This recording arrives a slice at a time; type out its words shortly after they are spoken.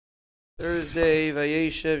Thursday,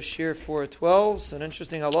 Vayeshev, Shir 412. So an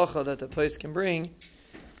interesting halacha that the place can bring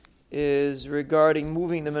is regarding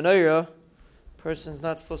moving the menorah. Person's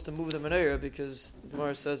not supposed to move the menorah because the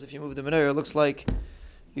Gemara says if you move the menorah, it looks like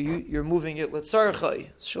you're moving it litzarchai.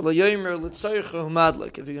 Shalayomer litzarcha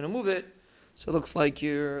humadlik. If you're going to move it, so it looks like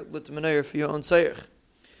you're lit the menorah for your own tzarich.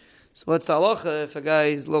 So what's the halacha if a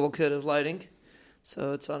guy's little kid is lighting?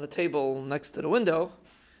 So it's on a table next to the window.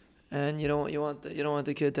 And you don't want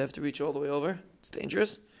the kid to have to reach all the way over. It's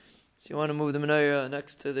dangerous. So you want to move the menorah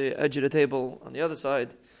next to the edge of the table on the other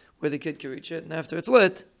side where the kid can reach it. And after it's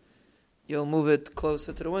lit, you'll move it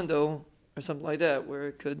closer to the window or something like that where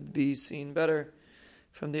it could be seen better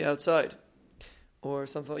from the outside. Or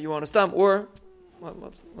something you want to stomp. Or,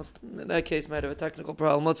 let's, in that case, might have a technical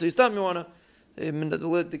problem. Let's say you stomp, you want to,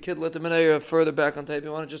 the kid lit the menorah further back on the table.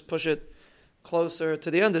 You want to just push it closer to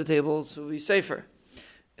the end of the table so it'll be safer.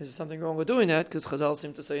 Is there something wrong with doing that? Because Chazal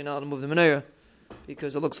seem to say you're not to move the menorah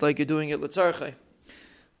because it looks like you're doing it litzarchai.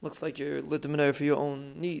 Looks like you're lit the menorah for your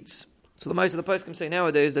own needs. So the Ma'aseh of the Poskim say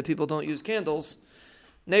nowadays that people don't use candles.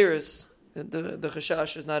 Neiris, the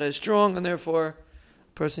chashash is not as strong, and therefore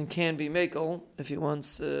a person can be mekel if he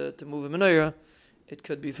wants to move a menorah. It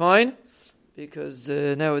could be fine because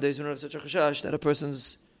nowadays we don't have such a chashash that a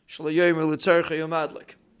person's shalayomer litzarchai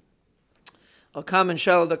yomadlik. A common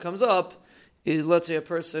shalah that comes up is, let's say a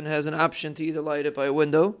person has an option to either light it by a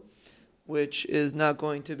window, which is not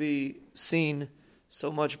going to be seen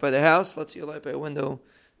so much by the house. Let's say you light by a window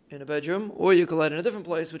in a bedroom, or you could light in a different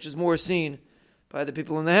place, which is more seen by the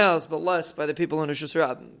people in the house, but less by the people in the Rishus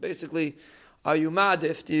Rabbim. Basically, are you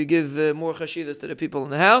ma'adif? Do you give more chashivas to the people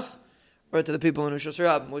in the house, or to the people in the Rishus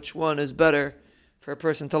Rabbim? Which one is better for a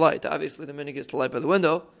person to light? Obviously, the minhag is to light by the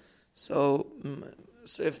window. So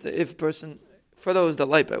if a person, for those that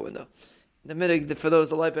light by window, the minhag for those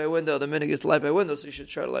that light by a window, the minhag is to light by a window, so you should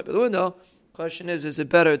try to light by the window. Question is it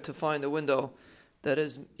better to find a window that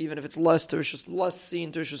is, even if it's less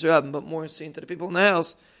seen to Rishus Rabbim, but more seen to the people in the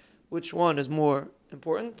house? Which one is more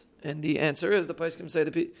important? And the answer is, the Poskim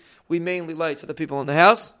say we mainly light for the people in the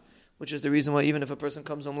house, which is the reason why even if a person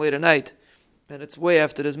comes home late at night, and it's way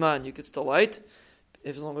after the Zman, you could still light,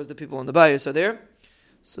 as long as the people in the bayis are there.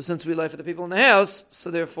 So since we light for the people in the house, so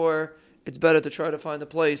therefore it's better to try to find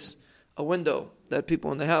a window that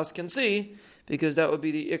people in the house can see, because that would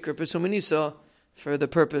be the Iker Pesum Nisa for the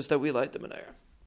purpose that we light the menorah.